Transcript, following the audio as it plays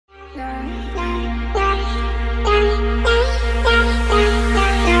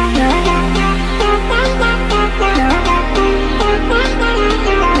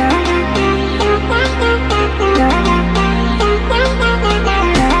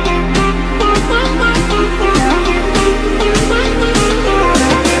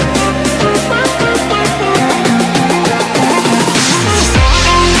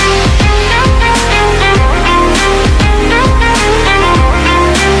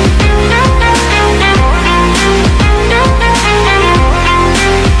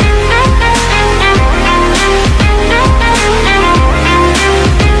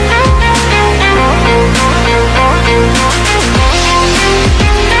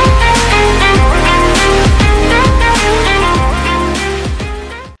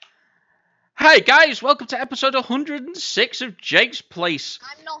Hi guys, welcome to episode 106 of Jake's Place.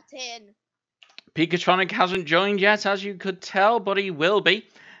 I'm not in. Pikatronic hasn't joined yet, as you could tell, but he will be.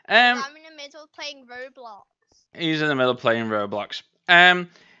 I'm in the middle of playing Roblox. He's in the middle of playing Roblox.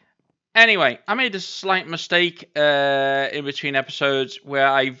 Anyway, I made a slight mistake in between episodes where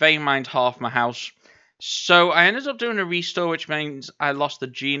I vein mined half my house. So I ended up doing a restore, which means I lost the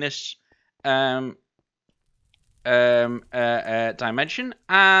genus dimension,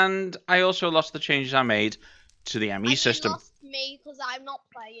 and I also lost the changes I made to the ME system. You lost me because I'm not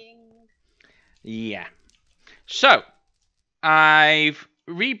playing. Yeah. So I've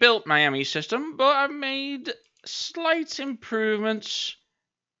rebuilt my ME system, but I've made slight improvements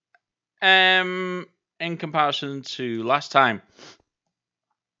in comparison to last time.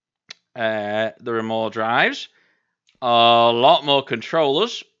 There are more drives, a lot more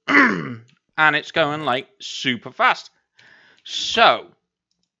controllers, and it's going like super fast. So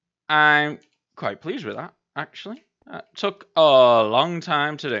I'm quite pleased with that, actually. It took a long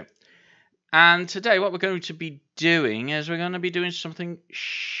time to do. And today what we're going to be doing is we're going to be doing something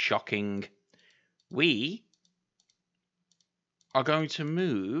shocking. We are going to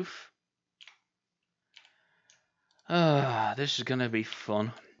move. This is going to be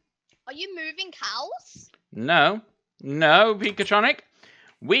fun. Are you moving house? No, Pikatronic.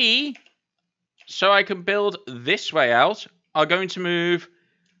 So I can build this way out, are going to move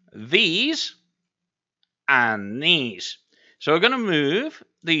these and these. So we're going to move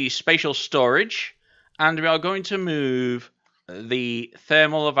the spatial storage, and we are going to move the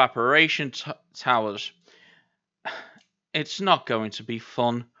thermal evaporation towers. It's not going to be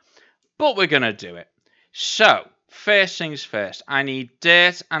fun, but we're going to do it. So, first things first, I need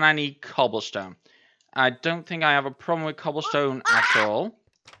dirt and I need cobblestone. I don't think I have a problem with cobblestone at all.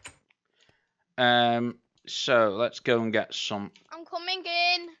 So let's go and get some. I'm coming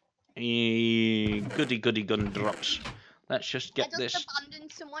in. Goody gun drops. Let's just get this. I just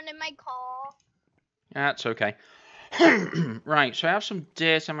abandoned someone in my car. That's okay. Right, so I have some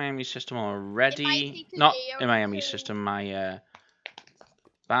dirt in my ME system already. Not in my ME system, my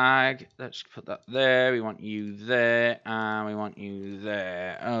bag. Let's put that there. We want you there, and we want you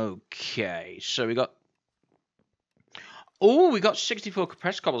there. Okay, so we got. Oh, we got 64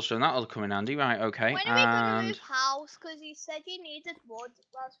 compressed cobblestone. That'll come in handy. Right, okay. When are we going to move house? Because he said he needed wood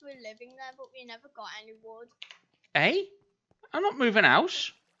whilst we were living there, but we never got any wood. Eh? I'm not moving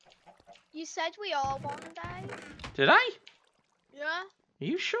house. You said we are one day. Did I? Yeah. Are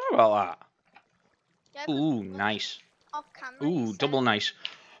you sure about that? Yeah. Ooh, nice. Off camera. Ooh, double nice.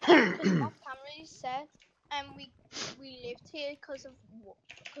 Off camera, he said, we lived here because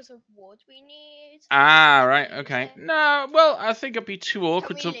of wood we need. Ah, right, okay. No, well, I think it'd be too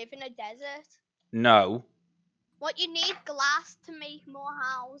awkward to. Can we live in a desert? No. What, you need glass to make more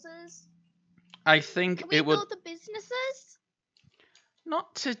houses? I think Can we it would. build the businesses?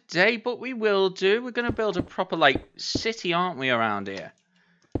 Not today, but we will do. We're going to build a proper, like, city, aren't we, around here?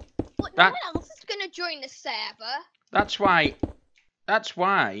 But no one else is going to join the server. That's why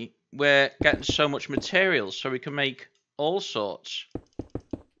we're getting so much materials, so we can make all sorts.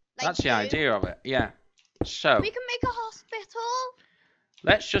 That's the idea of it, yeah. So we can make a hospital.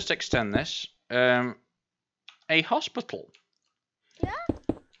 Let's just extend this. A hospital. Yeah.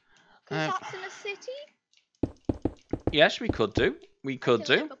 Because that's in a city. Yes, we could do. We could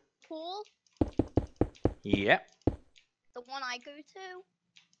do. A pool. Yep. The one I go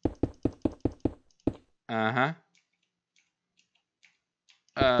to. Uh-huh.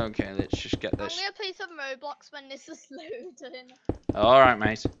 Okay, let's just get this. I'm gonna play some Roblox when this is loading. Alright,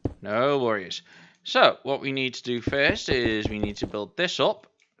 mate. No worries. So, what we need to do first is we need to build this up.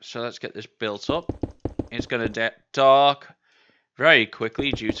 So let's get this built up. It's gonna get dark very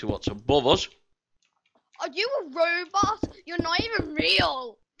quickly due to what's above us. Are you a robot? You're not even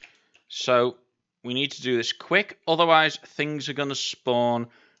real. So, we need to do this quick, otherwise things are gonna spawn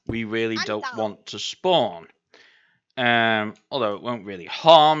we really don't want to spawn. Although it won't really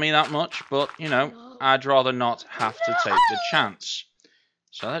harm me that much, but, you know, I'd rather not have to take the chance.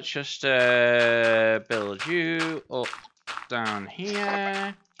 So let's just build you up down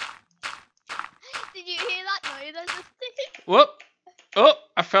here. Did you hear that noise? Whoop! Oh,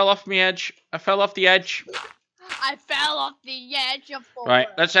 I fell off the edge. I fell off the edge. I fell off the edge of the Right,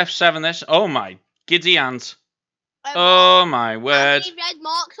 let's F7 this. Oh my giddy ant. Oh my word. How many red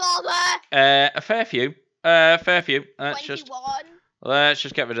marks are there? A fair few. Fair few. Let's 21.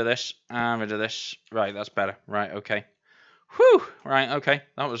 just get rid of this. And rid of this. Right, that's better. Right, okay. Whew. Right, okay.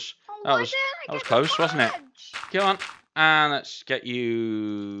 That was close, wasn't it? Go on. And let's get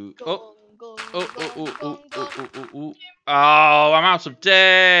you. Oh, I'm out of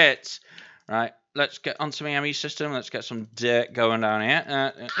dirt. Right, let's get onto my ME system. Let's get some dirt going down here.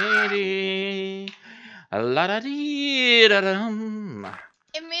 In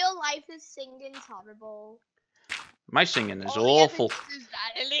real life, his singing's horrible. My singing is All he ever awful. does is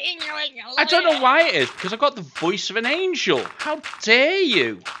that. I don't know why it is, because I've got the voice of an angel. How dare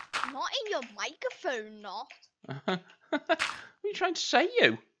you? Not in your microphone, not. What are you trying to say,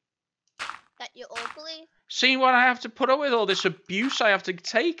 you? That you're ugly. See what I have to put up with, all this abuse I have to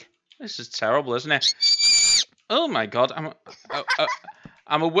take? This is terrible, isn't it? Oh my god, I'm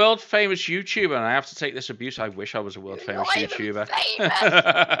a world famous YouTuber and I have to take this abuse. I wish I was a world famous YouTuber.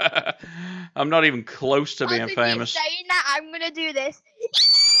 Famous. I'm not even close to being famous. Saying that, I'm gonna do this.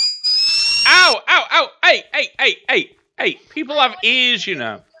 Ow! Ow! Ow! Hey! Hey! Hey! Hey! Hey! People have ears, you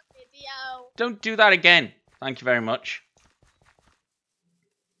know. Don't do that again. Thank you very much.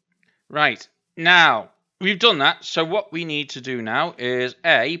 Right. Now, we've done that. So what we need to do now is,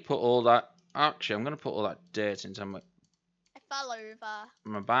 A, put all that... Actually, I'm going to put all that dirt into my... I fell over.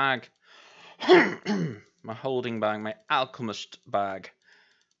 My bag. My holding bag. My alchemist bag.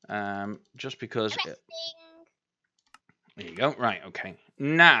 Just because... There you go. Right, okay.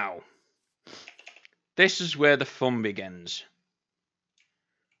 Now, this is where the fun begins.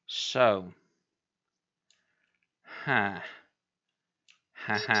 So... How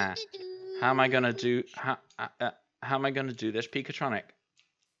am I gonna do? How am I gonna do this, Pikatronic?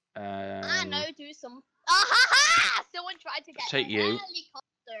 I know, do some. Ah, someone tried to get take an you.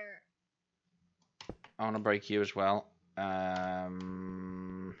 helicopter. I want to break you as well.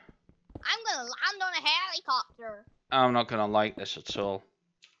 I'm gonna land on a helicopter. I'm not gonna like this at all.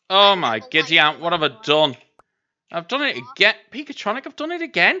 Oh my giddy aunt, what have I done? I've done it again, Pikatronic. I've done it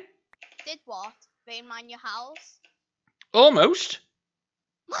again. Did what? Rain man your house? Almost.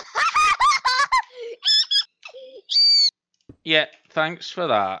 Yeah, thanks for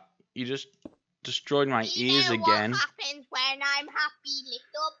that. You just destroyed my ears again. What happens when I'm happy,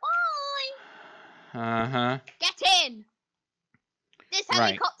 little boy? Uh-huh. Get in. This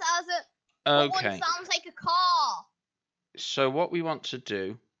helicopter has a... Okay. One sounds like a car. So what we want to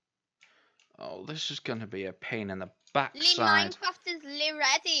do... Oh, this is going to be a pain in the backside. Minecraft is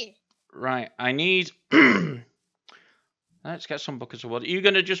ready. Right, I need... Let's get some buckets of water. Are you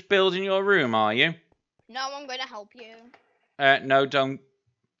going to just build in your room, are you? No, I'm going to help you. No, don't.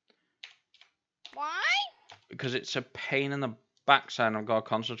 Why? Because it's a pain in the backside. I've got to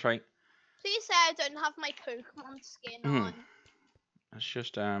concentrate. Please say I don't have my Pokemon skin on. It's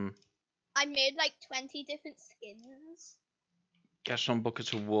just, I made like 20 different skins. Get some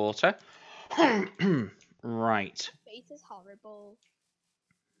buckets of water. Right. My face is horrible.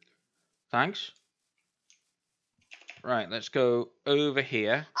 Thanks. Right, let's go over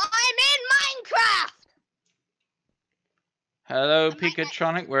here. I'm in Minecraft! Hello,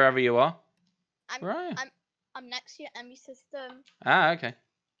 Pikatronic, wherever you are. I'm next to your ME system. Ah, okay.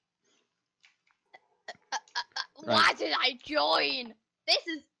 Why did I join? This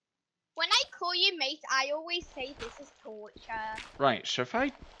is... When I call you mate, I always say this is torture. Right, so if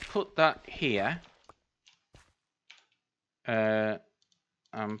I put that here... and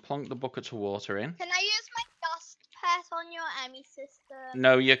plonk the buckets of water in. Can I use my dust pet on your ME system?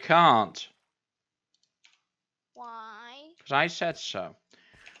 No, you can't. Why? Because I said so.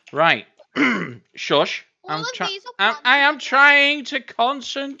 Right. Shush. I am trying to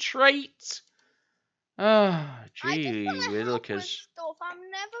concentrate. Oh, gee, Willikers. Stuff. I'm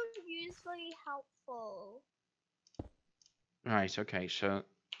never usually helpful. Right, okay, so...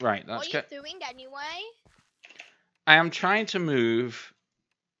 Right, let's get... What are you doing anyway? I am trying to move...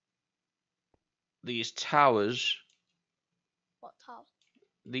 these towers. What towers?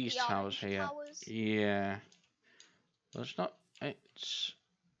 These towers here. Towers? Yeah. Well, it's not... It's...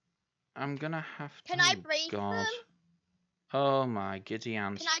 I'm gonna have to... Can I break them? Oh my giddy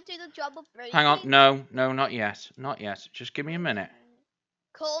aunt. Can I do the job of breaking? Hang on, no, not yet. Not yet. Just give me a minute.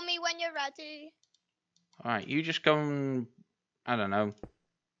 Call me when you're ready. Alright, you just go and... I don't know.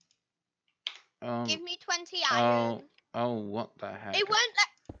 Give me 20 iron. Oh, what the heck? It won't let...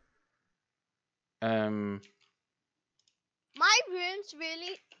 My room's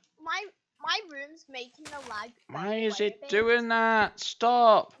really... My room's making a lag. Why is it doing that?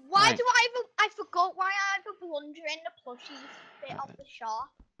 Stop! Why do I forgot why I have a blunder in the plushies bit of the shop.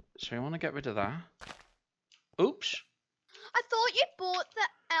 So you want to get rid of that? Oops. I thought you bought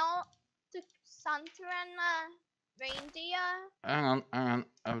the Santa and the reindeer. Hang on.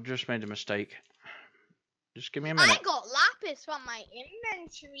 I've just made a mistake. Just give me a minute. I got lapis from my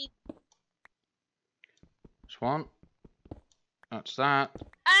inventory. That's one. That's that.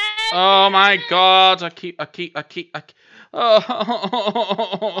 Oh my god! I keep. Oh.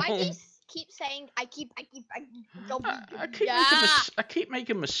 Why do you keep saying I keep I yeah. keep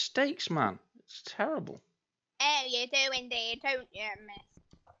making mistakes, man. It's terrible. Oh, you do indeed, don't you, miss?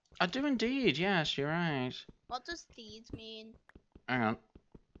 I do indeed. Yes, you're right. What does these mean? Hang on.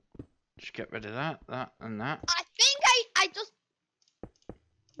 Just get rid of that, and that. I think I just.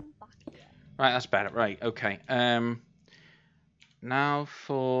 Right, that's better. Right, okay. Now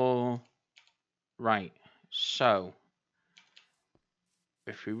for. Right. So.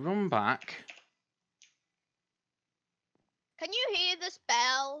 If we run back. Can you hear this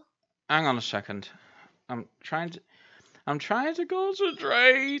bell? Hang on a second. I'm trying to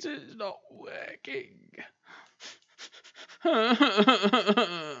concentrate. It's not working.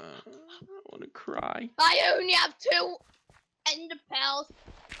 I want to cry. I only have 2 ender pearls,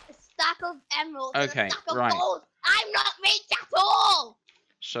 a stack of emeralds, Okay, and a stack of right. gold. I'm not rich at all.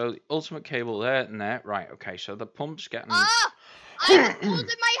 So the ultimate cable there and there. Right. Okay. So the pump's getting. Ah, I have a flood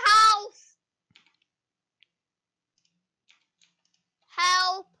in my house.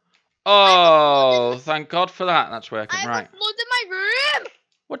 Help! Oh, thank God for that. That's working. I have Right. a flood in my room.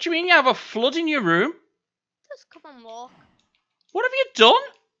 What do you mean you have a flood in your room? Just come and walk. What have you done?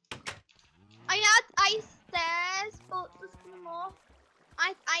 I had ice stairs, but just come and walk.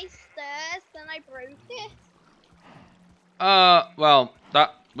 I ice stairs, then I broke it. Well,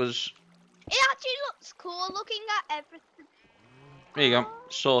 that was. It actually looks cool looking at everything. There you go.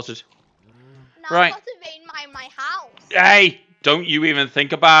 Sorted. Now Right. I've got to vein mine my house. Hey, don't you even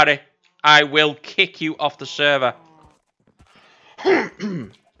think about it. I will kick you off the server.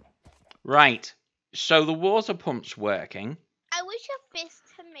 Right. So the water pump's working. I wish a fist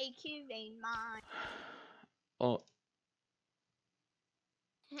could make you vein mine. Oh,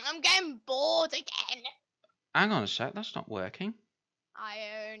 I'm getting bored again. hang on a sec. That's not working. I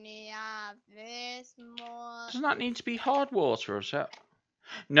only have this much. Doesn't that need to be hard water or so?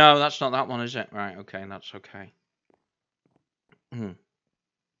 No, that's not that one, is it? Right, okay, that's okay.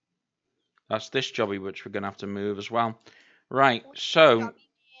 That's this jobby which we're going to have to move as well. Right, so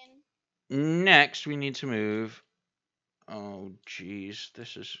next we need to move. Oh, jeez,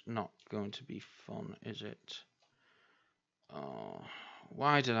 this is not going to be fun, is it? Oh,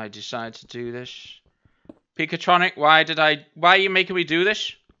 why did I decide to do this? Pikatronic, why are you making me do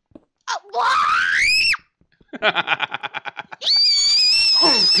this?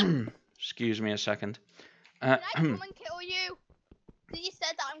 Excuse me a second. Can I come and kill you? You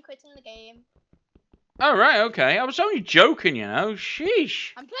said that I'm quitting the game. Oh, right, okay. I was only joking, you know.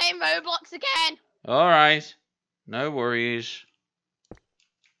 Sheesh. I'm playing Roblox again. All right. No worries.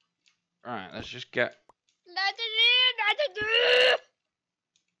 Right, let's just get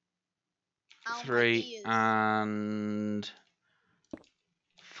 3 and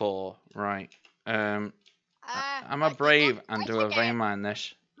 4. Right. Am I brave and do a vein mine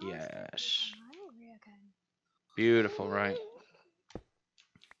this? Yes. Beautiful, right.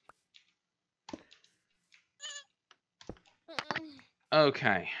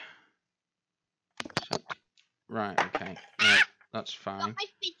 Okay. So, right, okay. No, that's fine. Got my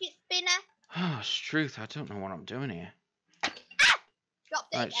fidget spinner. Oh, it's truth. I don't know what I'm doing here.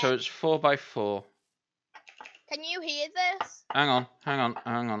 Dropped it Right, again. so it's 4x4. Can you hear this? Hang on.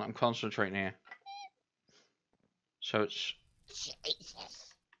 I'm concentrating here. So it's...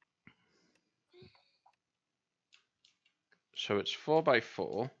 Jesus. So it's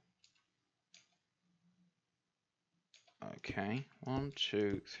 4x4. Okay. 1,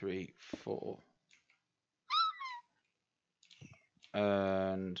 2, 3, 4.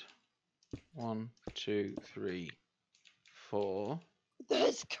 And 1, 2, 3, 4.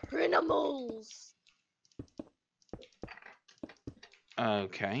 There's criminals.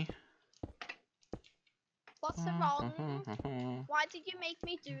 Okay. What's wrong? Why did you make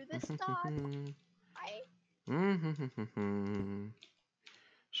me do this, Dad?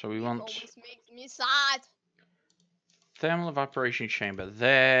 So we It want always makes me sad. thermal evaporation chamber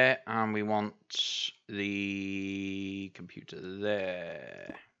there, and we want the computer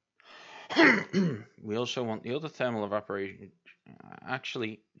there. We also want the other thermal evaporation.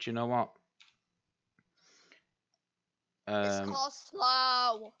 Actually, do you know what? It's called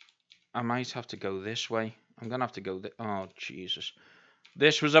slow. I might have to go this way. I'm gonna have to go. Oh Jesus!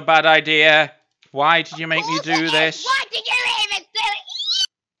 This was a bad idea. Why did you make me do this? Why did you even do it?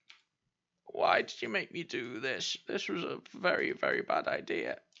 Why did you make me do this? This was a very, very bad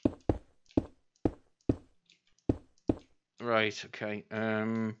idea. Right. Okay.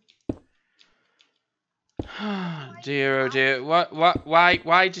 Dear, oh dear. What?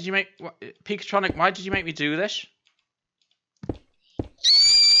 Why did you make Pikatronic? Why did you make me do this?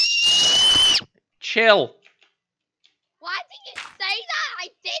 Chill. Why did you say that? I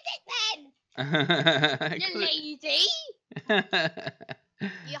did it then. You lady.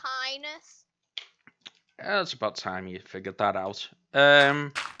 Your Highness. It's about time you figured that out.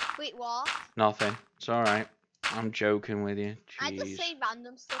 Wait, what? Nothing. It's alright. I'm joking with you. Jeez. I just say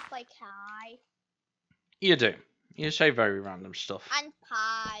random stuff like hi. You do. You say very random stuff. And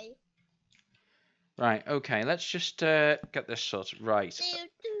pie. Right, okay, let's just get this sorted. Right.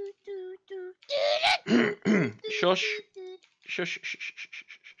 Shush. Shush, shh, shh, shh, shh,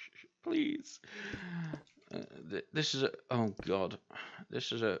 shh, please. This is a... Oh, God.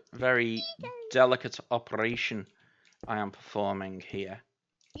 This is a very delicate operation I am performing here.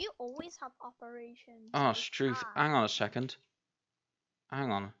 You always have operations. Oh, it's truth. Hang on a second.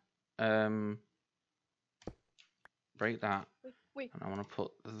 Hang on. Break that. Wait. And I want to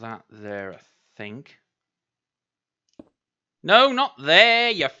put that there, I think. No, not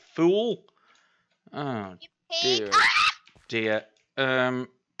there, you fool. Oh, dear. Dear. I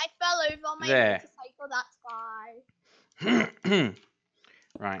fell over on my motorcycle, that's why.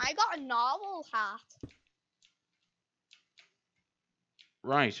 Right. I got a narwhal hat.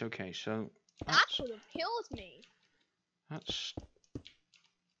 Right, okay, so... That could have killed me. That's...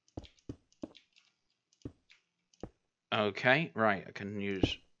 Okay, right, I can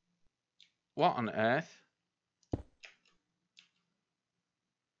use... What on earth?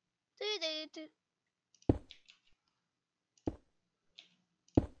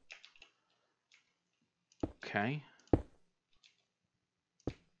 Okay.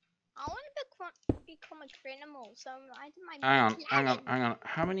 I want to become a criminal, so I did my... Hang on.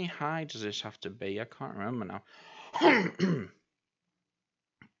 How many high does this have to be? I can't remember now.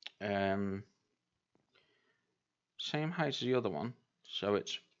 Same height as the other one. So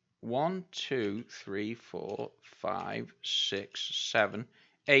it's 1, 2, 3, 4, 5, 6, 7,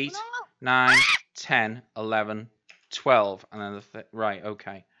 8, 9, 10, 11, 12. And then right,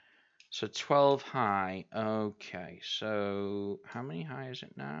 okay. So 12 high. Okay, so how many high is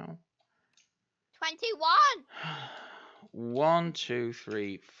it now? 21. 1, 2,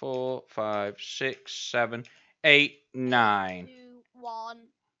 3, 4, 5, 6, 7, 8, 9. 2, 1.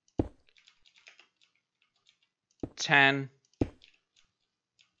 10.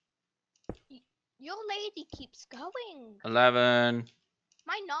 Your lady keeps going. 11.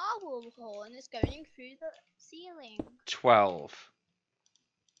 My narwhal horn is going through the ceiling. 12.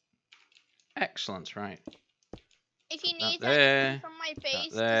 Excellent, right. If you need anything from my base,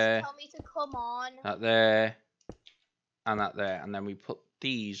 just tell me to come on. That there. And that there. And then we put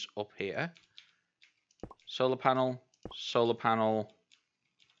these up here. Solar panel, solar panel,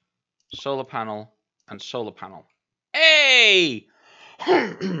 solar panel, and solar panel. Hey!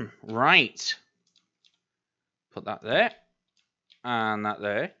 Right. Put that there. And that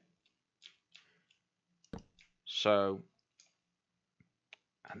there. So,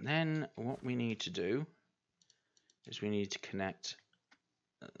 and then what we need to do is we need to connect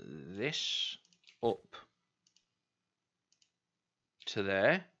this up to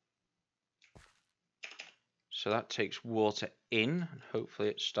there. So that takes water in, and hopefully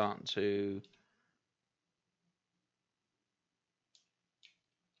it's starting to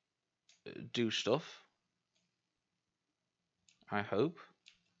do stuff. I hope.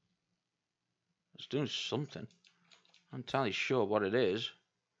 It's doing something. I'm not entirely sure what it is.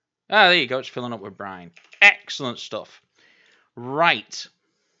 Ah, there you go. It's filling up with brine. Excellent stuff. Right.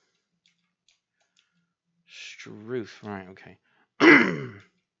 Struth. Right, okay.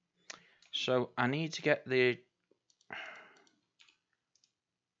 So I need to get the...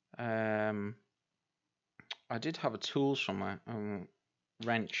 I did have a tool somewhere.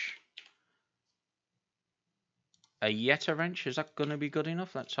 Wrench. A Yeta wrench. Is that going to be good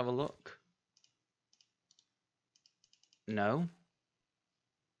enough? Let's have a look. No.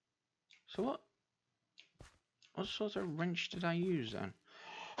 So what sort of wrench did I use then?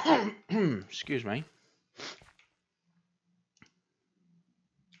 Excuse me.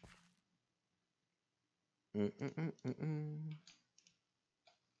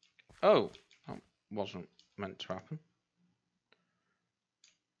 Oh, that wasn't meant to happen.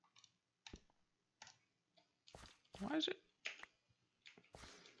 Why is it?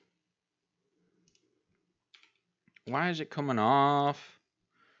 Why is it coming off?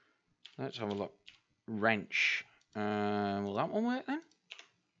 Let's have a look. Wrench. Will that one work then?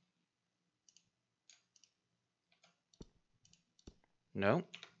 No.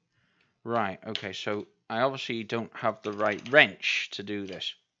 Right, okay, so I obviously don't have the right wrench to do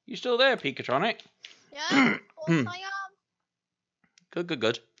this. You still there, Pikatronic? Yeah, of course I am. Good, good,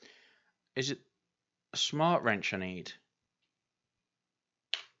 good. Is it a smart wrench I need?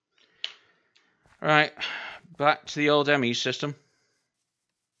 Right, back to the old ME system.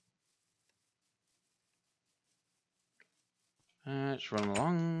 let's run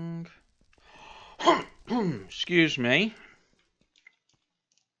along. Excuse me.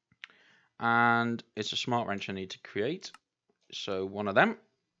 And it's a smart wrench I need to create. So one of them.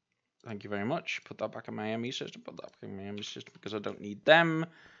 Thank you very much. Put that back in my ME system. Put that back in my ME system because I don't need them.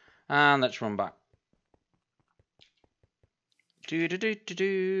 And let's run back. Do do do do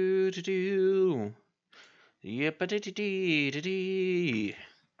do do do. Yep, do do do do do.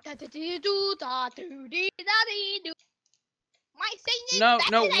 No,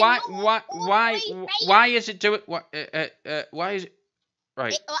 no. Why is it do it? Why is it?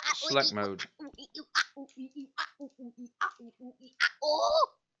 Right. Select mode.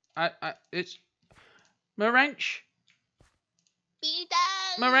 It's my wrench.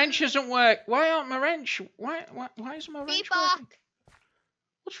 My wrench doesn't work. Why aren't my wrench? Why isn't my wrench working?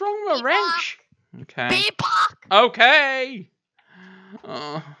 What's wrong with my wrench? Okay. Okay.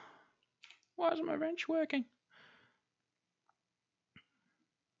 Why isn't my wrench working?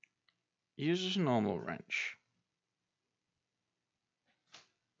 Uses normal wrench.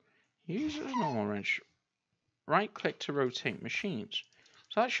 Uses normal wrench. Right click to rotate machines.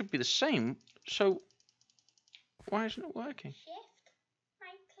 So that should be the same. So why isn't it working? Shift,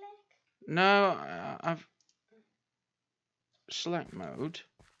 right click. No, I've select mode.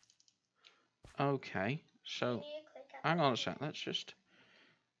 Okay, so hang on a sec. Let's just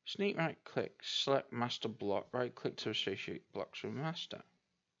sneak right click, select master block, right click to associate blocks with master.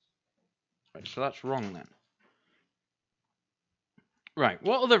 Right, so that's wrong then. Right,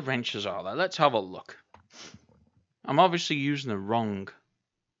 what other wrenches are there? Let's have a look. I'm obviously using the wrong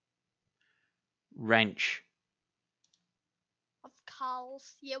wrench. Of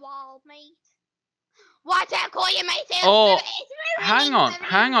course you are, mate. Why do I call you mate? Oh, hang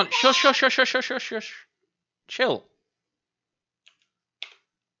on. Shush. Chill.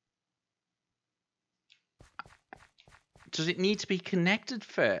 Does it need to be connected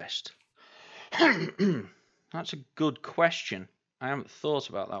first? That's a good question. I haven't thought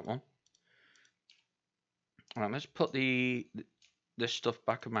about that one. All right, let's put this stuff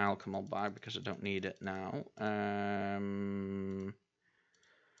back in my alchemical bag because I don't need it now. And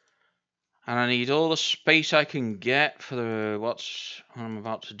I need all the space I can get for what I'm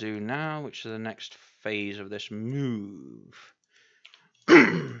about to do now, which is the next phase of this move.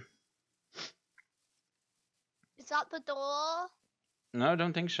 Is that the door? No, I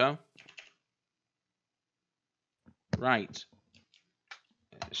don't think so. Right.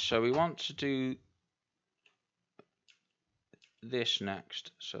 So we want to do this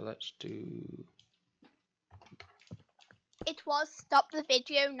next. So let's do... It was stop the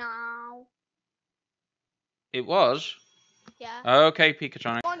video now. It was? Yeah. Okay,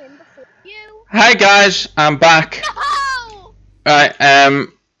 Pikatronic. On in before you. Hi guys, I'm back. No! Right,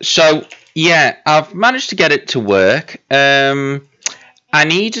 so yeah, I've managed to get it to work. I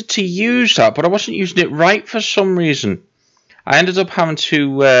needed to use that, but I wasn't using it right for some reason. I ended up having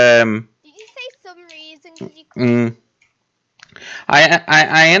to Did you say some reason? 'Cause you couldn't?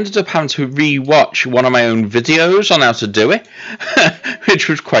 I ended up having to re-watch one of my own videos on how to do it, which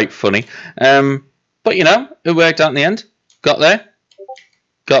was quite funny. But you know, it worked out in the end. Got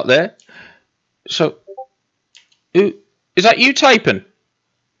there. So, is that you typing?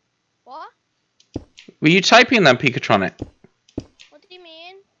 What? Were you typing then, Pikatronic? What do you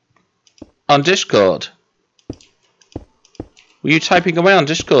mean? On Discord? Were you typing away on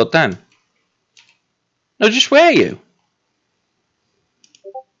Discord then? No, just were you?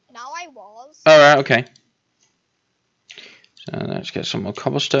 No, I was. Alright, okay. So let's get some more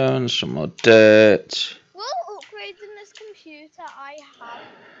cobblestones, some more dirt. Well, upgrading this computer, I have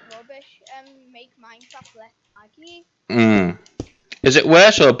rubbish and make Minecraft less laggy. Is it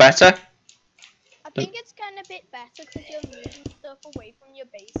worse or better? I think it's kind of a bit better because you're moving stuff away from your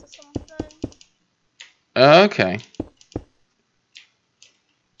base or something. Okay.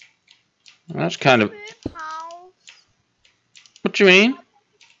 That's kind of... House. What do you mean?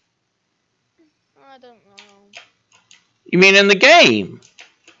 I don't know. You mean in the game?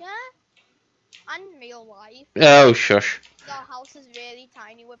 Yeah. And real life. Oh, shush. Our house is really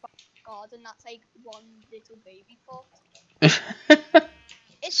tiny with a garden that's like one little baby pot.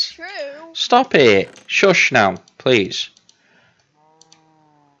 It's true. Stop it. Shush now, please.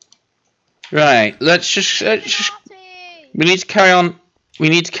 Right, let's just we need to carry on. We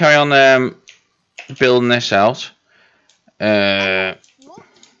need to carry on building this out. What?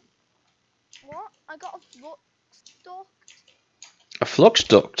 I got a flux duct. A flux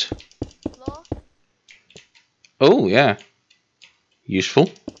duct. Look. Oh yeah.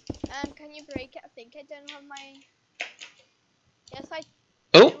 Useful. Can you break it? I think I don't have my. Yes, I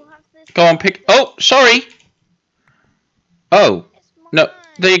Oh, do have this. go on, pick. Oh, sorry. Oh. It's my No,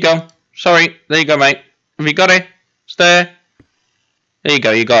 there you go. Sorry, there you go, mate. Have you got it? It's there. There you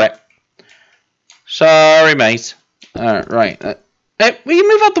go, you got it. Sorry, mate. Right. Will you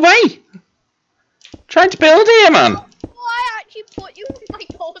move out the way? Trying to build here, man. Oh, I actually put you in my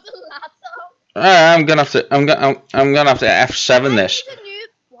golden ladder. I'm gonna have to. I'm gonna have to F7 this.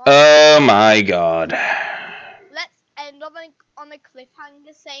 Oh my god. Let's end on a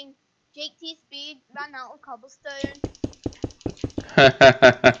cliffhanger saying JT Speed ran out of cobblestone.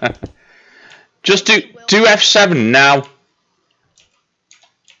 Just do F7 now.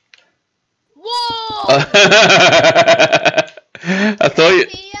 Whoa! I thought you.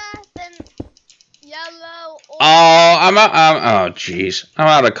 Yellow. Oh, jeez. I'm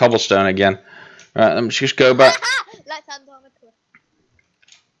out of cobblestone again. Right, let me just go back. Let's end on a cliff.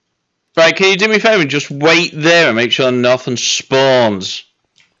 Right, can you do me a favour and just wait there and make sure nothing spawns?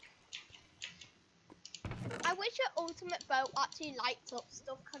 I wish your ultimate boat actually lights up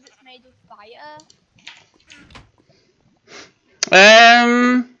stuff because it's made of fire.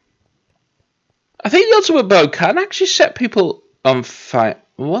 I think the ultimate bow can actually set people on fire.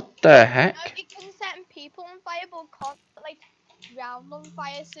 What the heck? No, it can set people on fire, but can't like ground on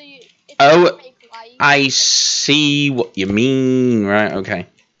fire, so it Oh, doesn't make light. I see what you mean. Right, okay.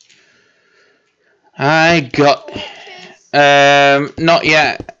 I got. Not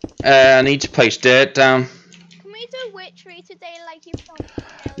yet. I need to place dirt down. Can we do witchery today, like you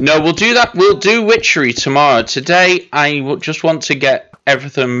promised? No, we'll do that. We'll do witchery tomorrow. Today, I just want to get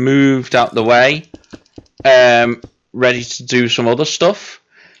everything moved out the way. Ready to do some other stuff.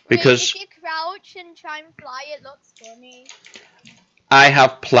 Because if you crouch and try and fly, it looks funny. I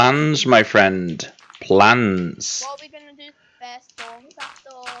have plans, my friend. Plans. What are we gonna do first? Stormcraft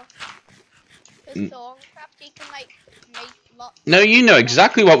or the Stormcraft? You can like make lots. No, you know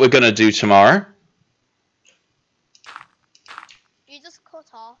exactly what we're gonna do tomorrow. You just cut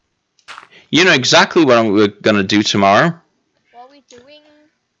off. You know exactly what we're gonna do tomorrow. What are we doing?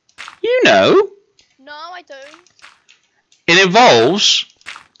 You know. No, I don't. It involves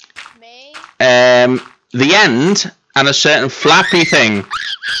Me. the end and a certain flappy thing.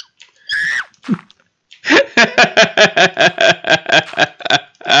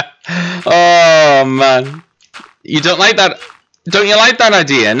 Oh man, you don't like that? Don't you like that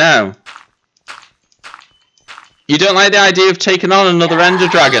idea? No. You don't like the idea of taking on another Ender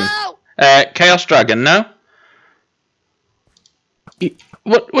Dragon? Chaos Dragon, no?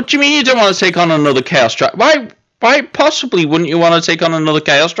 What do you mean you don't want to take on another Chaos Dragon? Why possibly wouldn't you want to take on another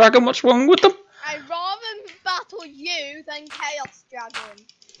Chaos Dragon? What's wrong with them? I'd rather battle you than Chaos Dragon.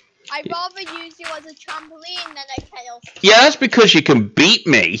 I'd rather use you as a trampoline than a Chaos Dragon. Yeah, that's because you can beat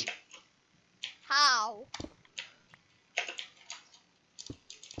me. How?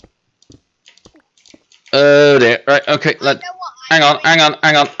 Oh dear. Right, okay. Hang on.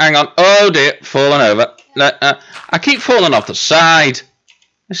 Oh dear, falling over. I keep falling off the side.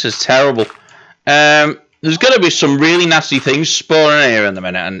 This is terrible. There's going to be some really nasty things spawning here in a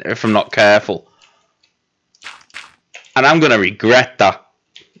minute, and if I'm not careful. And I'm going to regret that.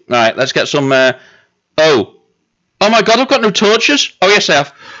 Right, let's get some... Oh my god, I've got no torches. Oh, yes, I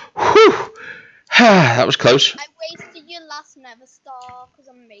have. Whew. That was close. I wasted your last Nether Star because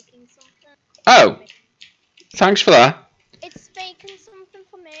I'm making something. Oh, thanks for that. It's making something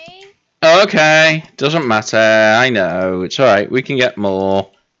for me. Okay, doesn't matter. I know. It's alright. We can get more.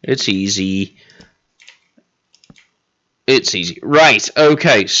 It's easy. It's easy. Right,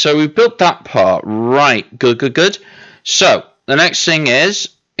 okay. So we've built that part. Right, good. So, the next thing is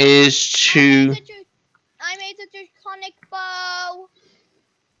to... I made a draconic bow.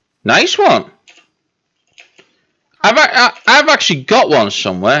 Nice one. I've actually got one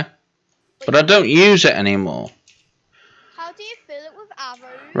somewhere, but I don't use it anymore. How do you fill it with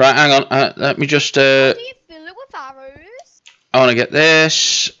arrows? Right, hang on. Let me just... How do you fill it with arrows? I want to get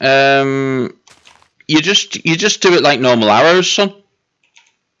this. You just do it like normal arrows, son.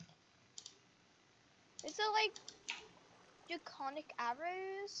 Is it like draconic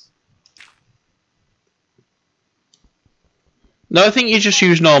arrows? No, I think you just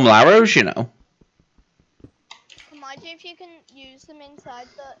use normal arrows, you know. Imagine if you can use them inside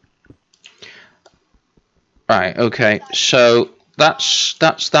the... Right, okay. So that's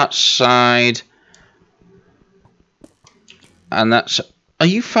that side. And that's... Are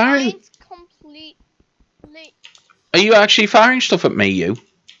you firing? Mine's completely... Are you actually firing stuff at me, you?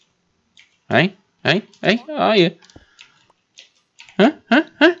 Hey? Are you? Huh?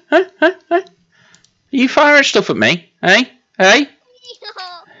 Are you firing stuff at me? Hey? Hey?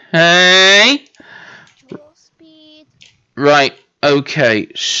 Draw speed. Right, okay,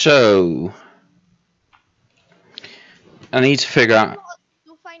 so... I need to figure out.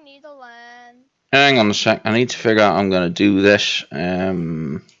 Stuff I need to learn. Hang on a sec. I need to figure out how I'm going to do this.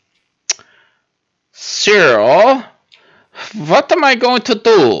 So, what am I going to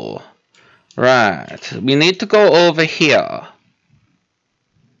do? Right. We need to go over here.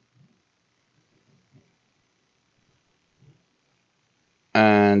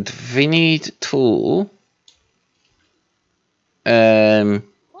 And we need to. What on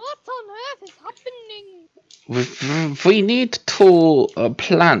earth is happening? We need to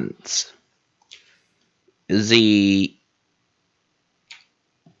plant the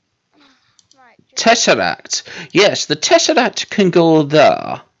Right, Tesseract. Yes, the Tesseract can go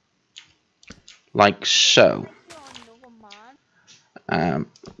there. Like so.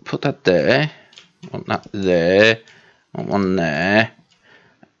 Put that there. Want that there. Want one there.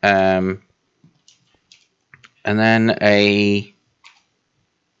 And then a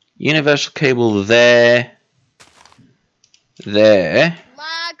universal cable there. There.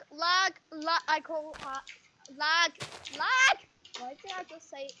 Lag. I call hat. Lag. Why did I just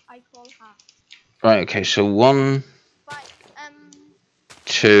say I call hat? Right, okay, so 1, Right,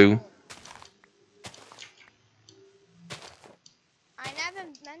 2. I never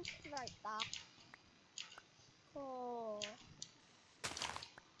meant to like that. Oh.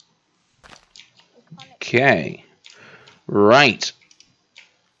 Okay. Right.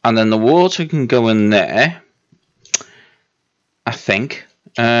 And then the water can go in there. I think.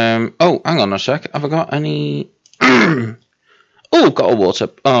 Oh, hang on a sec. Have I got any... oh, I've got a water...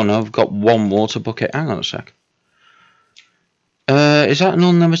 Oh, no, I've got one water bucket. Hang on a sec. Is that an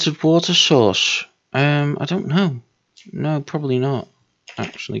unlimited water source? I don't know. No, probably not.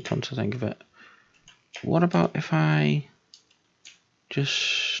 Actually, come to think of it. What about if I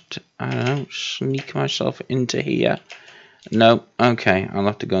just, I don't know, sneak myself into here? No, okay, I'll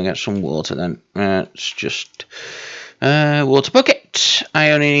have to go and get some water then. It's just water bucket.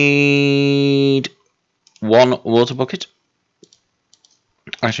 I only need 1 water bucket.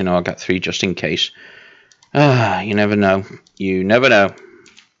 Actually, no, I'll get 3 just in case. You never know. You never know.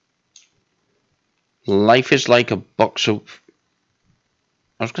 Life is like a box of...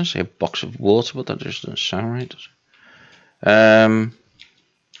 I was going to say a box of water, but that just doesn't sound right, does it?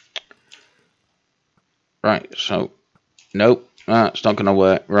 Right, so... Nope, that's not going to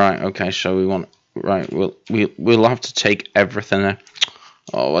work. Right, okay, so we want... Right, we'll have to take everything there.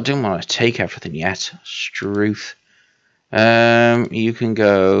 Oh, I don't want to take everything yet. Struth. You can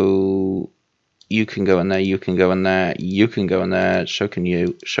go... You can go in there, you can go in there, you can go in there, so can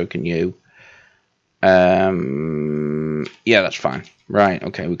you, so can you. Yeah, that's fine. Right,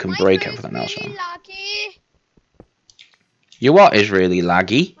 okay, we can break everything else on. Your what is really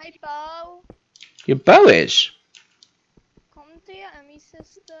laggy? My bow. Your bow is? Come to your Emmy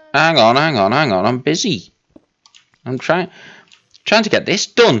sister. Hang on, I'm busy. I'm trying to get this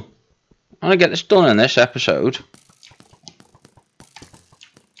done. I want to get this done in this episode.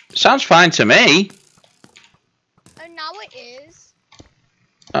 Sounds fine to me. Oh, now it is.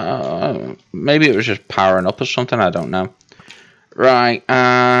 Maybe it was just powering up or something, I don't know. Right,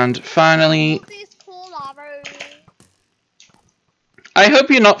 and finally... I hope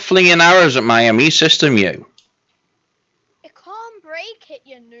you're not flinging arrows at my ME system, you. It can't break it,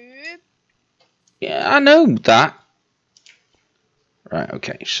 you noob. Yeah, I know that. Right,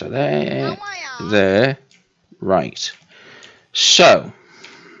 okay, so there... There. Right. So...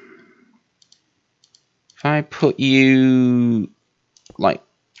 If I put you... Like...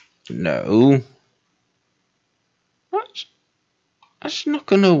 No. That's not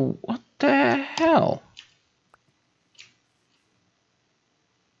gonna... What the hell?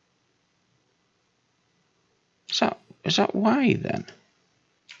 Is that why then?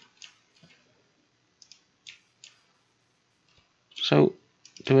 So,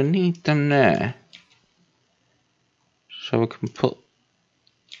 do I need them there? So we can put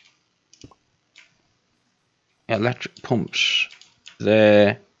electric pumps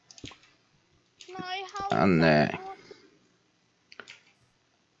there and there.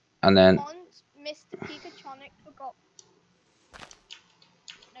 And then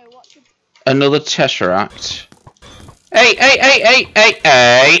another Tesseract. Hey,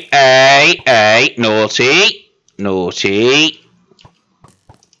 naughty.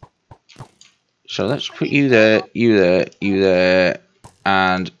 So let's put you there, you there, you there,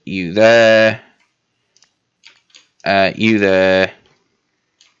 and you there, you there,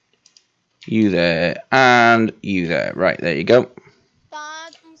 you there, and you there. Right, there you go.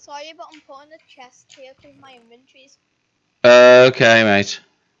 Dad, I'm sorry, but I'm putting a chest here because my inventory's... Okay, mate.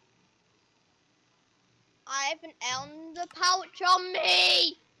 I have an ender pouch on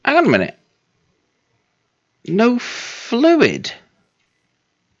me! Hang on a minute. No fluid?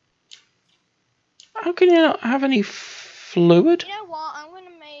 How can you not have any fluid? You know what? I'm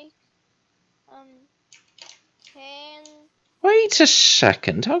gonna make 10. Wait a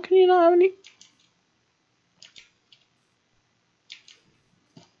second. How can you not have any?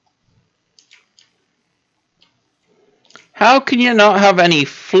 How can you not have any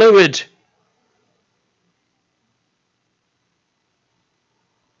fluid?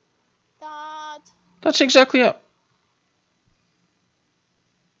 Dad, That's exactly it.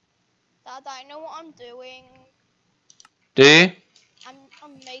 Dad, I know what I'm doing. Do you?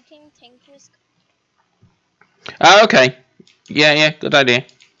 I'm making Tinker's Oh, okay. Yeah, good idea.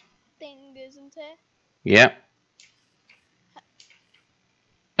 thing, isn't it? Yeah.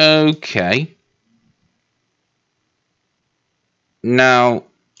 Okay. Now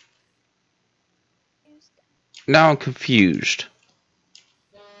I'm confused.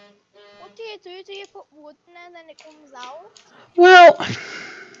 What do you do? Do you put wood in there and then it comes out? Well,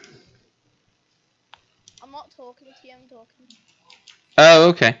 I'm not talking to you, I'm talking to you. oh,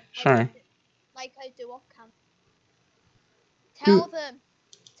 okay. Sorry. Like I do off camera. You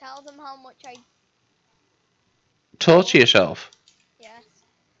Tell them how much I torture yourself yes.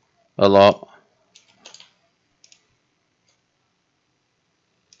 a lot.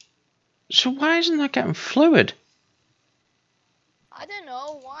 So why isn't that getting fluid? I don't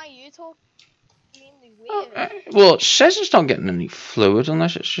know why you talk really weird. Well, it says it's not getting any fluid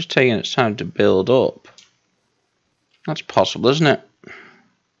unless it's just taking its time to build up. That's possible, isn't it?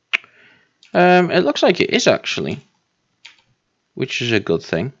 It looks like it is actually, which is a good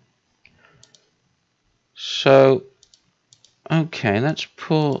thing. So, okay, let's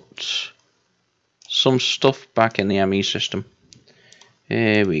put some stuff back in the ME system.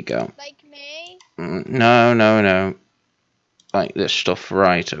 Here we go. Like me? No. Like this stuff,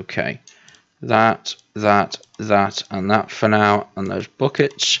 right, okay. That, and that for now, and those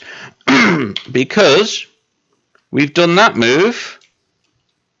buckets. Because we've done that move.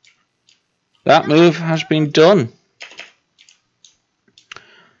 That move has been done.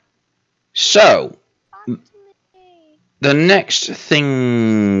 So, the next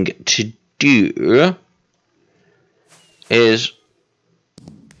thing to do is...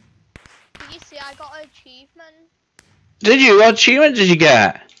 You see, I got an achievement. Did you? What achievement did you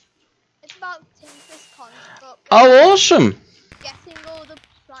get? It's about Tinker's construct. Oh, awesome. Getting all the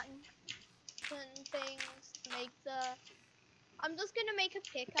planks and things to make the... I'm just gonna make a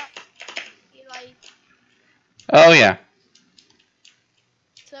pickaxe. Like... Oh, yeah.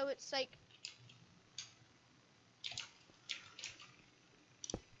 So it's like...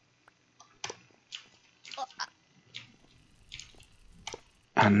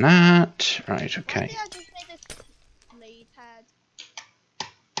 And that. Right, okay. I think I just made a blade head.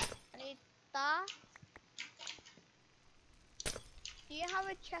 I need that. Do you have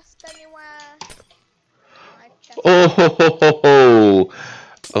a chest anywhere? Chest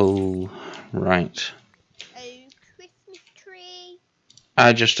Oh, right. a Christmas tree.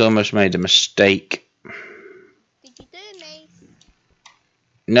 I just almost made a mistake. Did you do, mate?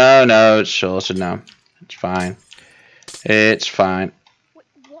 No, it's sorted now. It's fine. It's fine. Wait,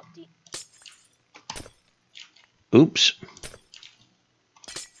 what do you... Oops.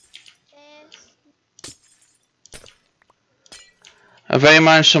 I vein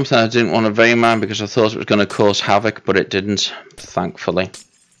mined something I didn't want to vein mine because I thought it was going to cause havoc, but it didn't, thankfully.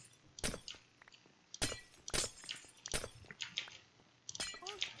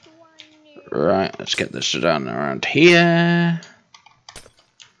 Right, let's get this down around here.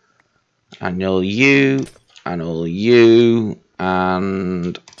 And all you, and all you,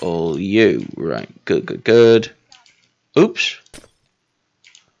 and all you. Right, good. Oops.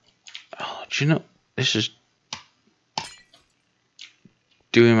 Oh, do you know, this is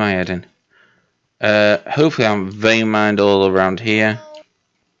doing my head in. Hopefully I'm vein mined all around here.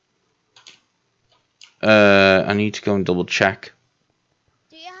 I need to go and double check.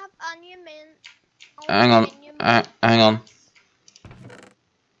 Do you have Hang on.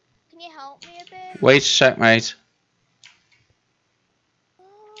 Can you help me a bit? Wait a sec, mate.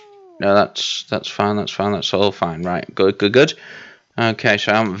 Oh. No, that's fine. That's all fine. Right, good. Okay,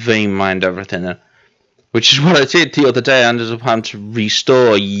 so I haven't vein mined everything then. Which is what I did the other day. I ended up having to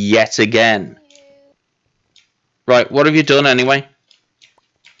restore yet again. Right, what have you done anyway?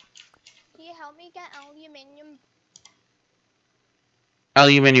 Can you help me get aluminium?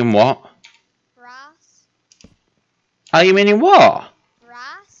 Aluminium what? Brass. Aluminium what?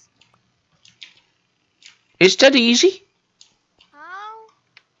 Brass. It's dead easy. How?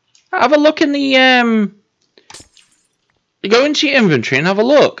 Have a look in the Go into your inventory and have a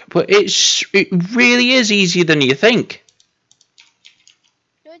look. But it really is easier than you think.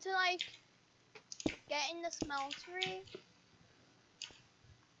 You want to like get in the smeltery?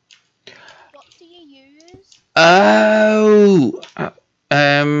 What do you use? Oh,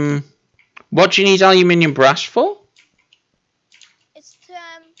 what do you need aluminium brass for? It's to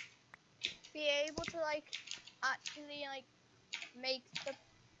be able to like actually like make the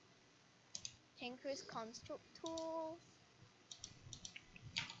Tinker's construct tools.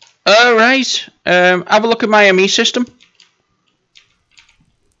 Oh, right. Have a look at my ME system.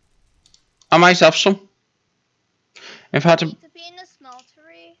 I might have some. In fact, You need to be in the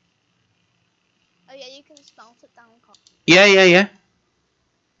smeltery. Oh yeah, you can smelt it down. yeah.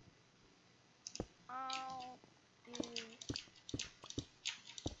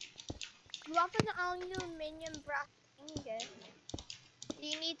 You have an aluminium brass ingot. Do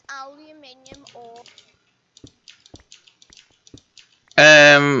you need aluminium or?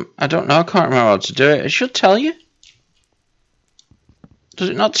 I don't know. I can't remember how to do it. It should tell you. Does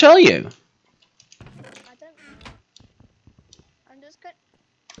it not tell you? I don't know. I'm just gonna.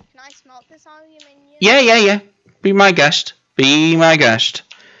 Can I smelt this aluminium? Yeah. Be my guest. Be my guest.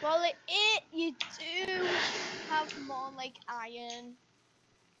 Well, you do have more like iron,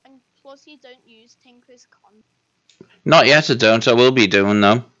 and plus you don't use Tinker's con. Not yet, I don't. I will be doing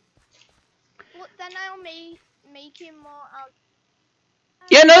though. Well, then I'll make you more out.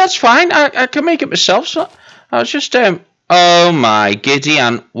 Yeah, no, that's fine. I can make it myself. So I was just Oh my giddy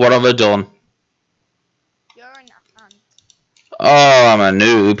aunt, what have I done? You're an ant. Oh, I'm a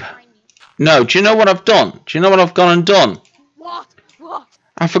noob. No, do you know what I've done? Do you know what I've gone and done? What?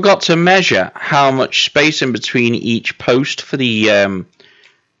 I forgot to measure how much space in between each post for the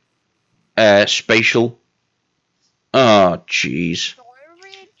spatial. Oh, jeez.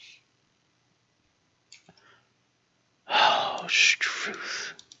 Storage? Oh,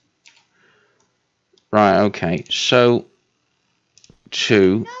 struth. Right, okay. So,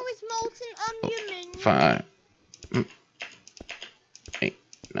 2. No, it's molten aluminium. 5, 8,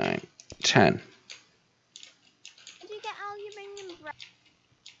 9, 10. Did you get aluminium brass?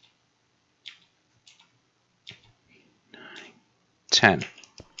 10.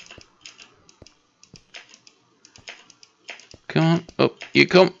 Come on, up you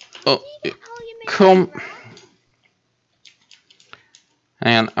come. Up you come.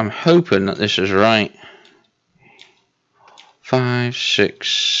 And I'm hoping that this is right. 5, 6,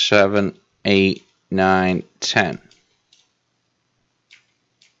 7, 8, 9, 10.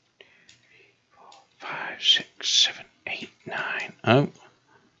 5, 6, 7, 8, 9. Oh.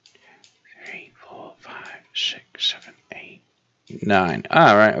 3, 4, 5, 6, 7, 8, 9.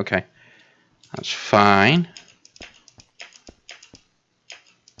 Ah, right, okay. That's fine.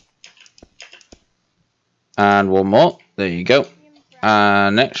 And one more. There you go.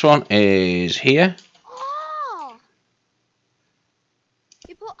 Next one is here. Oh!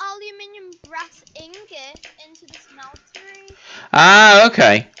 You put aluminium brass ingot into the smeltery. Ah,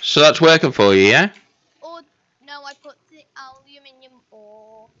 okay. So that's working for you, yeah? Or no, I put the aluminium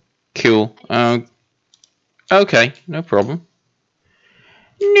ore. Cool. Okay, no problem.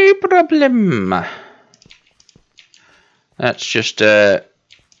 No problem. That's just Hopefully,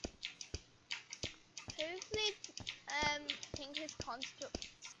 Tinker's construct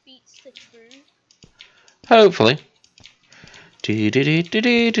speaks the truth. hopefully. You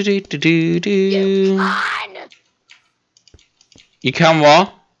can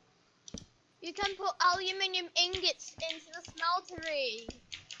what? You can put aluminium ingots into the smeltery.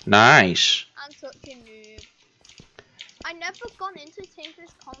 Nice. I'm such a noob. I never gone into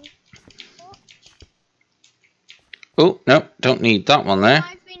Tinker's construct. Oh, no, don't need that one there. What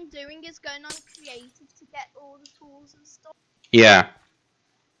I've been doing is going on creative to get all the tools and stuff. Yeah.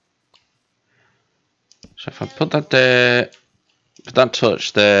 So if I put that there, put that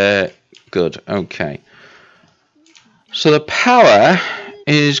touch there, good, okay. So the power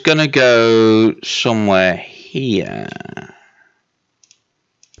is going to go somewhere here.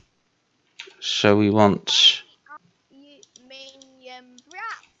 So we want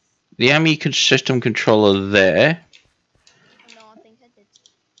the ME system controller there. No, I think I did.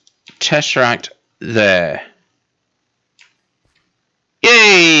 Tesseract there.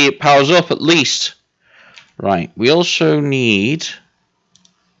 Yay! It powers up at least. Right, we also need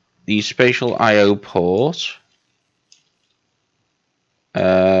the spatial I/O port.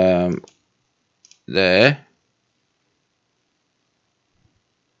 There. And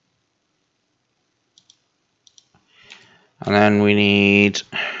then we need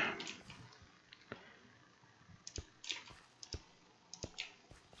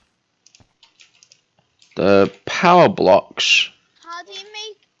the power blocks. How do you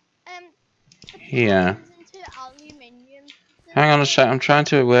make the Here. pins into aluminium? Hang on a sec, I'm trying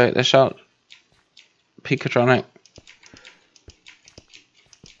to work this out. Pikatronic.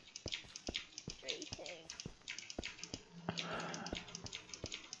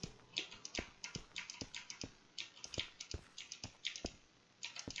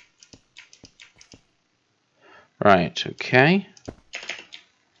 Right, okay.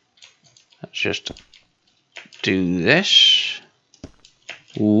 Let's just do this.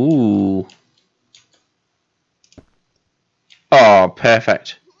 Ooh. Oh,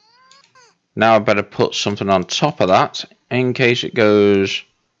 perfect. Now I better put something on top of that in case it goes.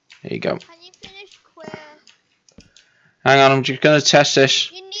 There you go. Can you finish quick? Hang on, I'm just going to test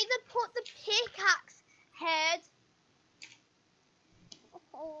this. You need to put the pickaxe head.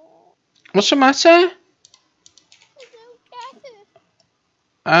 Oh, What's the matter? I don't get it.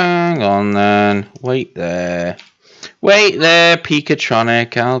 Hang on then. Wait there. Wait there,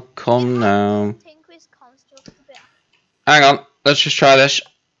 Pikatronic. I'll come now. Hang on. Let's just try this.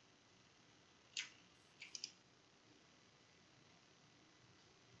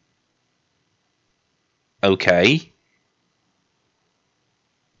 Okay.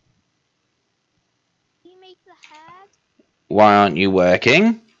 You make the head? Why aren't you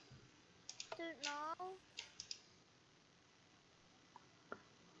working? Don't know.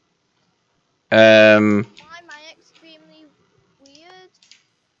 Why am I extremely weird?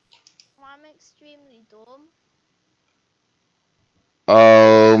 Why am I extremely dumb?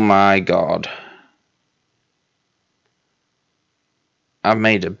 Oh my god. I've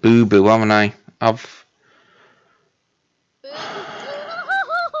made a boo-boo, haven't I? I've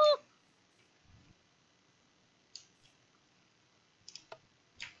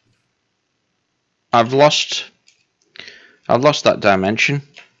lost that dimension.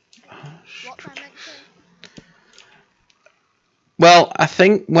 What dimension? Well, I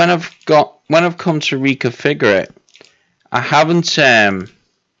think when I've come to reconfigure it, I haven't Can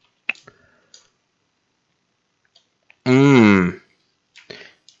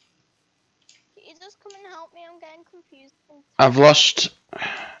you just come and help me? I'm getting confused. I've lost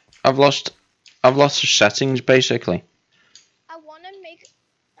the settings basically. I want to make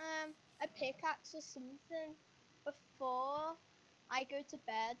a pickaxe or something before I go to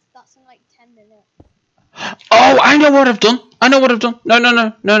bed. That's in like 10 minutes. Oh, I know what I've done.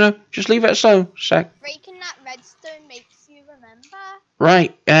 No. Just leave it so. Sec. Breaking that redstone makes you remember.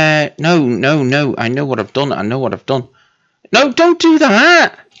 Right. No. I know what I've done. No, don't do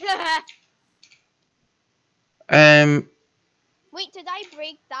that. Wait, did I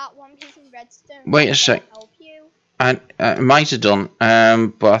break that one piece of redstone? Wait a sec. Help you? I might have done.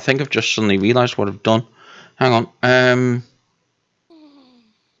 But I think I've just suddenly realised what I've done. Hang on.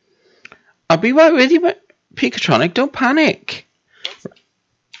 I'll be right with you, but Pikatronic, don't panic.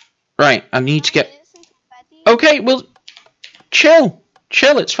 Right, I need to get. Okay, well, chill,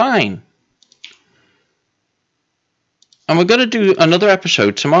 it's fine. And we're gonna do another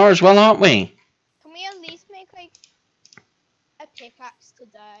episode tomorrow as well, aren't we? Can we at least make like a pickaxe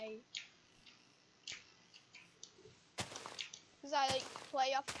today? Because I like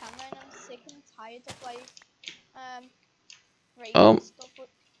play off camera and I'm sick and tired of like breaking stuff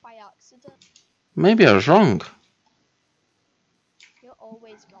by accident. Maybe I was wrong. You're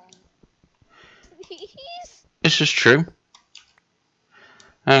always wrong. Please. This is true.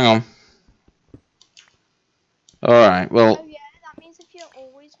 Hang on. Alright, well. Oh yeah, that means if you're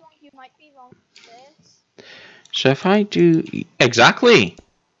always wrong, you might be wrong for this. So if I do. Exactly.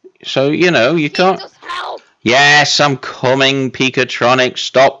 So, you know, you can't. Just help! Yes, I'm coming, Pikatronic.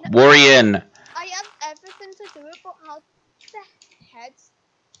 Stop worrying. I have everything to do it, but how the heads?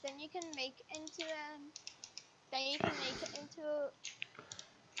 Then you can make it into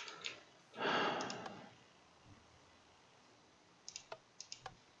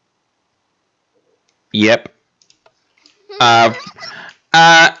Yep. How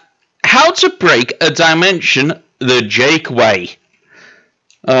to break a dimension the Jake way.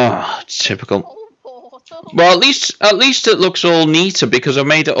 Oh, typical. Well, at least it looks all neater because I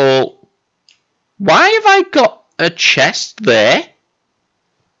made it all. Why have I got a chest there?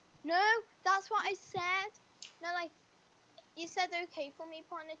 No, that's what I said. No, like you said okay for me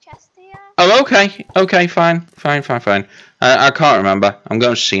putting a chest here. Oh, okay, fine. I can't remember. I'm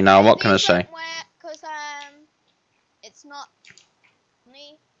going to see now. What can I say? Because it's not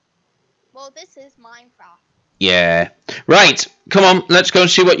me. Well, this is Minecraft. Yeah. Right. Come on. Let's go and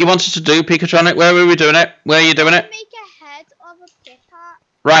see what you wanted to do, Pikatronic. Where were we doing it? Where are you doing it? Make a head of a pickaxe.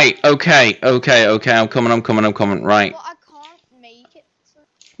 Right. Okay. I'm coming. Right. But I can't make it. So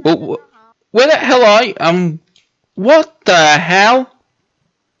Well, where the hell are you? What the hell?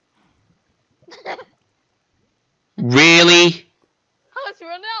 Really? I was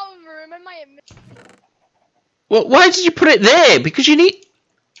running out of room in my Well, why did you put it there? Because you need...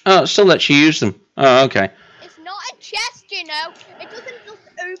 Oh, it still lets you use them. Oh, okay. It's not a chest, you know. It doesn't just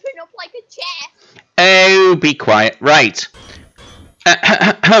open up like a chest. Oh, be quiet. Right.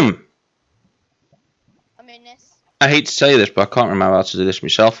 I'm in this. I hate to tell you this, but I can't remember how to do this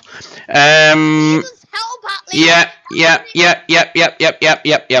myself. Jesus, help at least. Yep.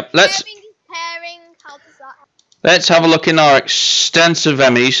 Pairing, how does that help? Let's have a look in our extensive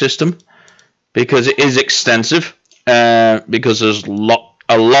ME system, because it is extensive. Because there's a lot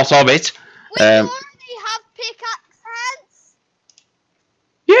of it. We already have pickaxe heads.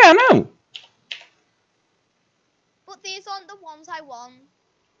 Yeah, I know. But these aren't the ones I want.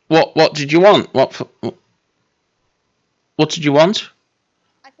 What did you want? What did you want?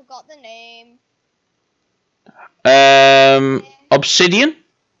 I forgot the name. Obsidian?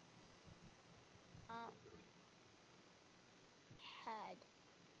 Head.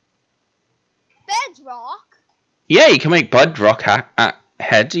 Bedrock? Yeah, you can make bedrock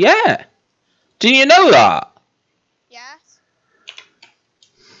head, yeah. Didn't you know that? Yes.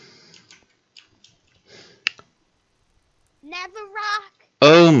 Netherrack?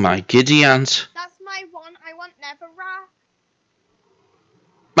 Oh my giddy aunt. That's my one. I want netherrack.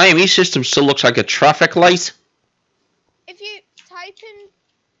 My ME system still looks like a traffic light. If you type in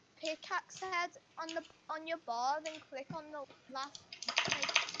pickaxe head on your bar, then click on the last the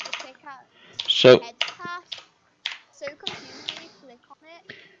pickaxe head cast. So confused when you click on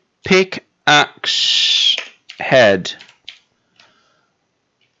it. Pickaxe head.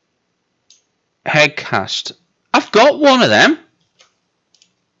 Headcast. I've got one of them.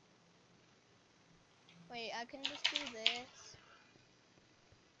 Wait, I can just do this.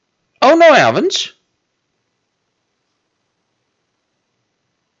 Oh no, I haven't.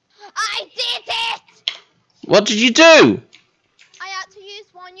 I did it! What did you do? I had to use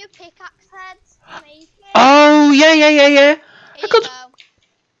one of your pickaxe heads to make it. Oh yeah. Here you go.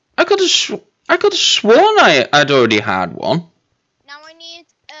 I could have sworn I'd already had one. Now I need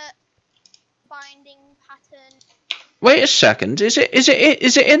a binding pattern. Wait a second. Is it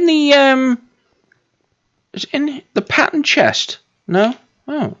in the Is it in the pattern chest? No.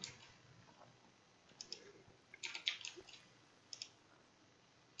 Oh.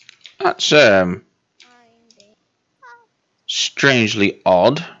 That's strangely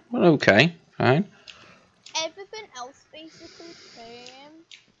odd. But okay, fine. Everything else basically same.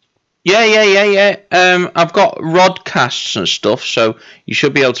 Yeah. I've got rod casts and stuff, so you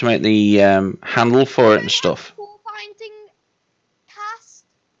should be able to make the handle for it and stuff. Tool binding cast?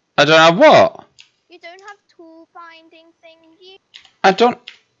 I don't have what? You don't have tool binding thingy? I don't.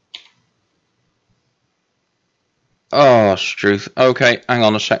 Oh, Struth. Okay, hang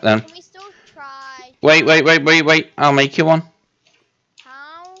on a sec then. Can we still try? Wait. I'll make you one.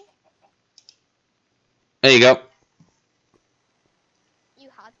 How? There you go. You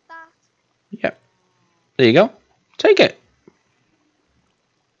had that? Yep. There you go. Take it.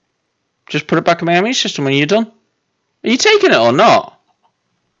 Just put it back in my ME system when you're done. Are you taking it or not?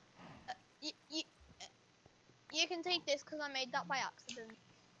 You can take this because I made that by accident.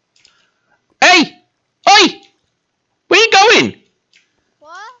 Hey! Oi! Where you going?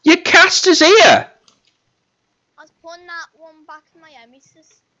 What? Your cast is here! I was putting that one back in my in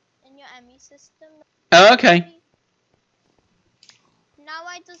your ME system. Oh, okay. Now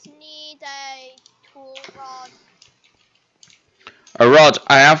I just need a tool rod. A rod.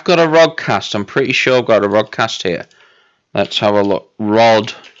 I have got a rod cast. I'm pretty sure I've got a rod cast here. Let's have a look.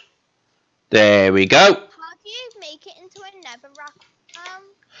 Rod. There we go. How do you make it into a netherrack?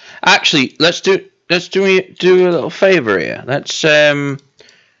 Actually, let's do a little favor here. Let's I'm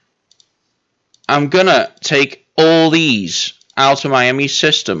gonna take all these out of my ME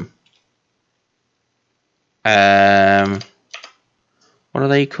system. What are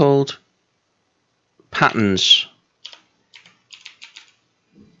they called? Patterns.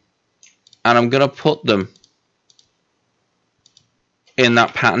 And I'm gonna put them in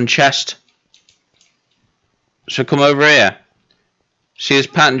that pattern chest. So come over here. See this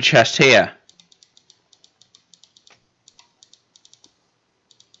pattern chest here?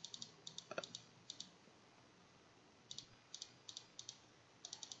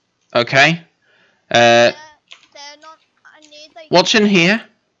 Okay. They're not. I need like. What's in here?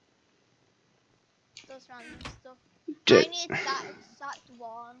 Just random stuff. I need that exact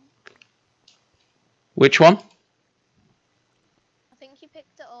one. Which one? I think you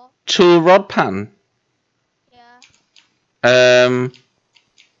picked it up. Tool rod pattern. Yeah.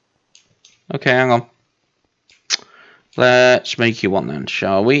 Okay, hang on. Let's make you one then,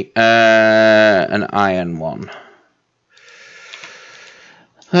 shall we? An iron one.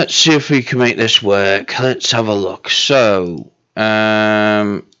 Let's see if we can make this work. Let's have a look. So,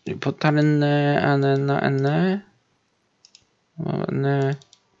 you put that in there and then that in there. That in there.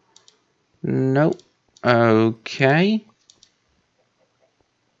 Nope. Okay.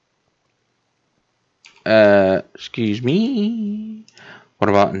 Excuse me. What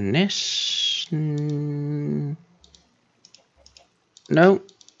about in this? No.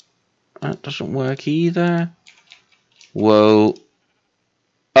 That doesn't work either. Whoa.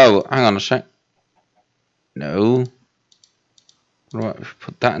 Oh, hang on a sec. No. Right, we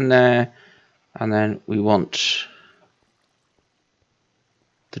put that in there. And then we want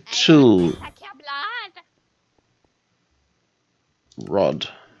the tool rod.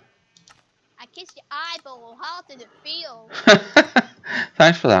 I kissed your eyeball. How did it feel?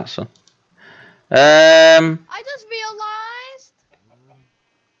 Thanks for that, son. I just realised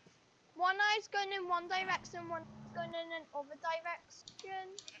one eye's going in one direction, one eye's going in another direction.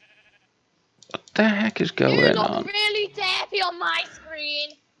 What the heck is going on? You look really dirty on my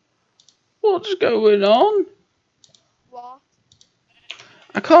screen. What's going on? What?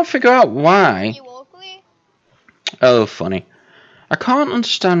 I can't figure out why. You ugly? Oh, funny. I can't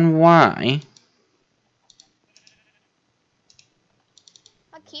understand why.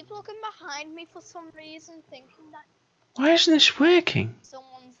 I keep looking behind me for some reason, thinking that. Why isn't this working?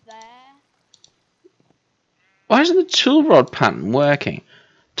 Someone's there. Why isn't the tool rod pattern working?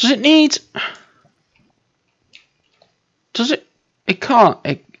 Does it need? Does it? It can't.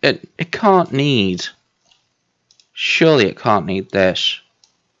 It can't need. Surely it can't need this.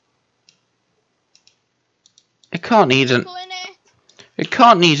 It can't need an. It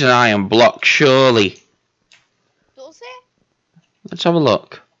can't need an iron block, surely. Does it? Let's have a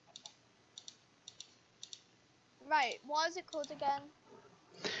look. Right, what is it called again?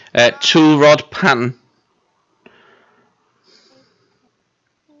 Tool rod pattern.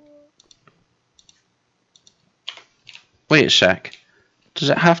 Wait a sec. Does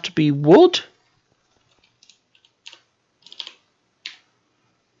it have to be wood?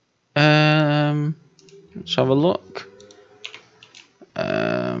 Let's have a look.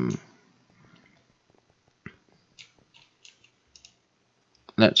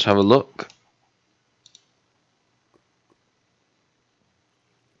 Let's have a look.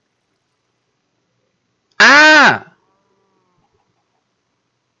 Ah!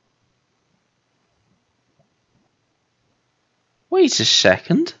 Wait a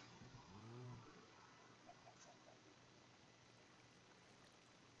second.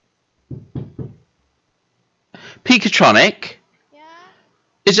 Peakatronic? Yeah?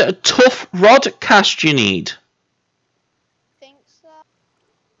 Is it a tough rod cast you need? Think so.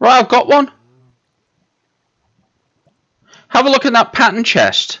 Right, I've got one. Have a look at that pattern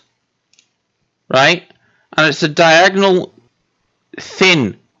chest. Right? And it's a diagonal,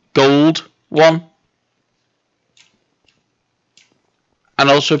 thin, gold one. And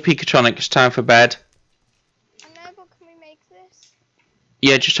also Peakatronic, it's time for bed. I know, but can we make this?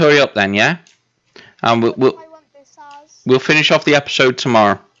 Yeah, just hurry up then, yeah? And we'll finish off the episode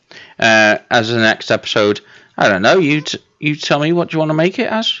tomorrow. As the next episode. I don't know, you tell me what you want to make it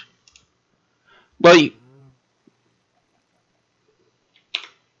as. Well,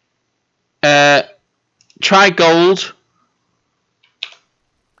 try gold.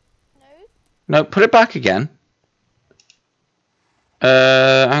 No, put it back again.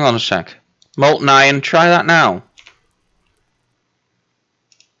 Hang on a sec. Molten iron, try that now.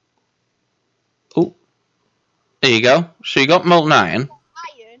 Oh, there you go. So you got molten iron.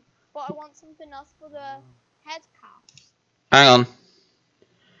 Iron, but I want something else for the head cast. Hang on.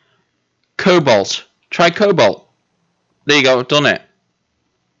 Cobalt. Try cobalt. There you go, I've done it.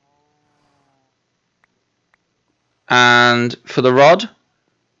 And for the rod,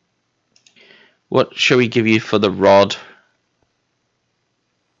 what shall we give you for the rod?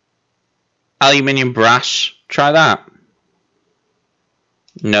 Aluminium brass. Try that.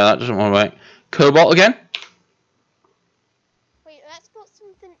 No, that doesn't want to work. Cobalt again. Wait, let's put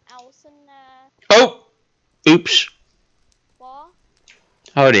something else in there. Oh! Oops. What?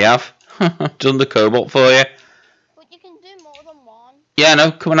 I already have. Done the cobalt for you. But you can do more than one. Yeah,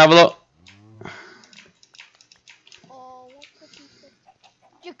 no, come and have a look. Oh, what could you do?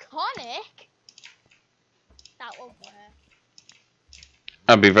 Draconic? That won't work.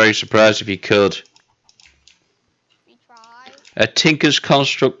 I'd be very surprised if you could. We try. A Tinker's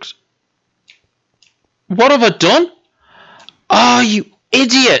Construct. What have I done? Oh, you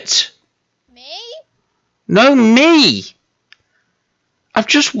idiot! Me? No, me! I've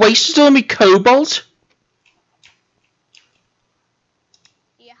just wasted all my cobalt.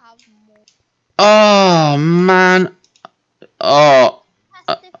 Oh man. Oh.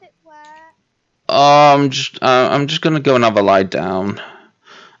 Test if it works. Oh, I'm just gonna go and have a lie down.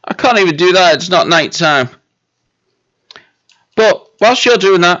 I can't even do that. It's not night time. But whilst you're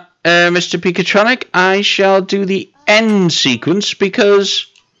doing that, Mr. Pikatronic, I shall do the end sequence because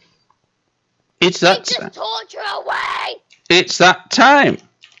it's that. Just torture away. It's that time.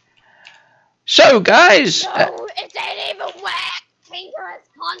 So, guys. No, it ain't even work. Dangerous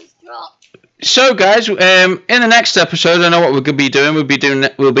construct. So, guys, in the next episode, I know what we're gonna be doing.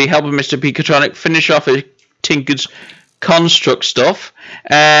 We'll be helping Mr. Pikatronic finish off his Tinker's construct stuff.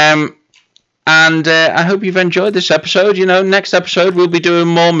 And I hope you've enjoyed this episode. You know, next episode we'll be doing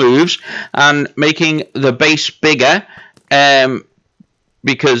more moves and making the base bigger.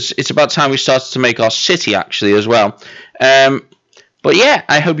 Because it's about time we started to make our city actually as well. But yeah,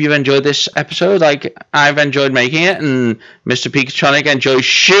 I hope you've enjoyed this episode. Like I've enjoyed making it, and Mr. Pikatronic enjoys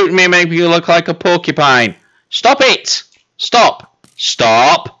shooting me and making you look like a porcupine. Stop it! Stop!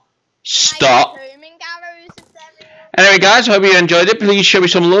 Stop! Stop! Anyway, guys, I hope you enjoyed it. Please show me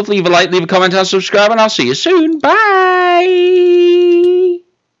some love. Leave a like, leave a comment, and subscribe, and I'll see you soon. Bye!